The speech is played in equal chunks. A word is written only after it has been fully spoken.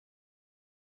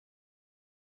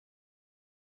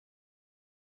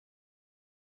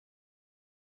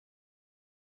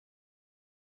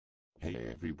Hey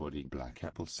everybody,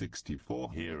 Blackout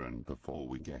 64 here, and before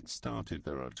we get started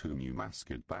there are two new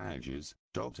mascot badges.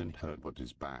 Dot and Herbert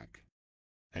is back.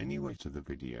 Anyway, to the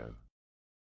video.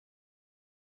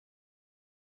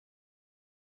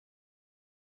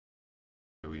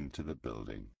 Go into the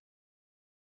building.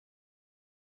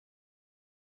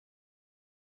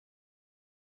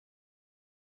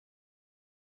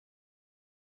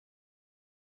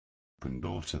 Open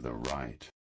door to the right.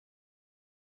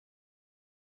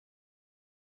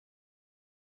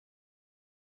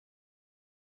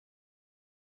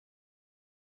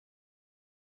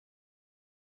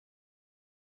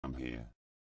 I'm here.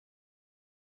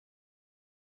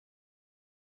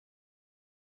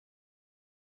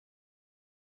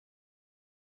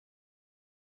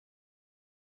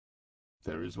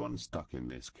 There is one stuck in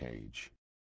this cage.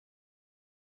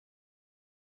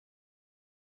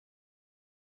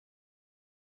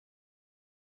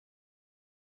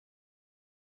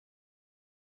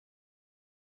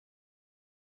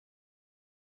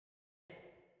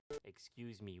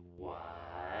 Excuse me,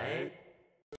 what?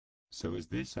 So is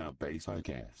this our base, I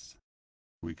guess?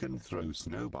 We can throw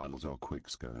snowballs or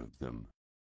quickscope them.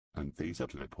 And these are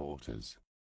teleporters.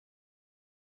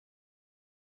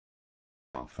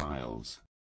 Our files.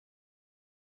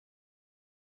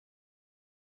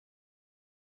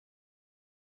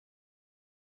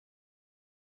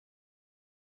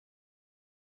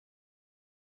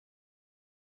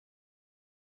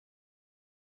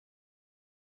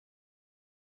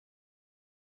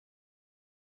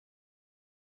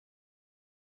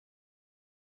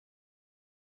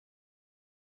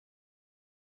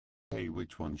 Hey,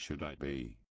 which one should I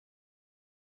be?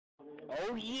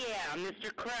 Oh yeah,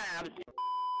 Mr. Krabs!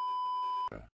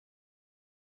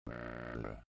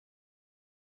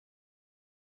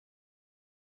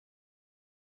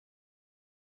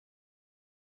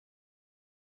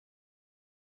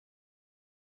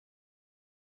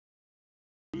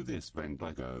 Through this vent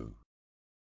I go.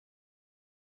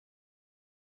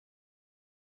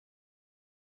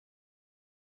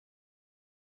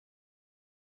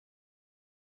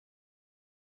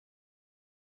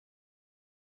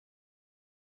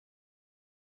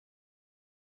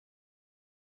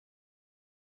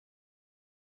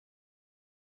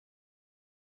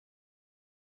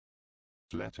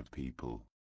 Let of people.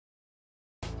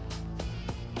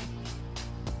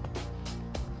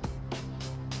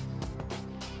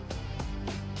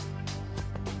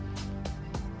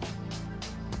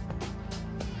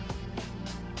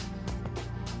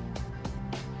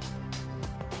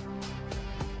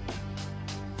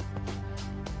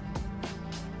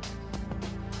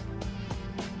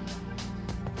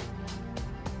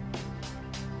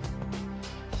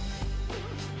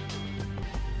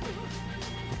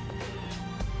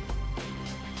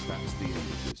 That's the end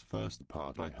of this first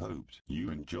part. I hoped you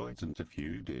enjoyed, and if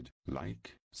you did,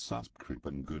 like, subscribe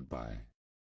and goodbye.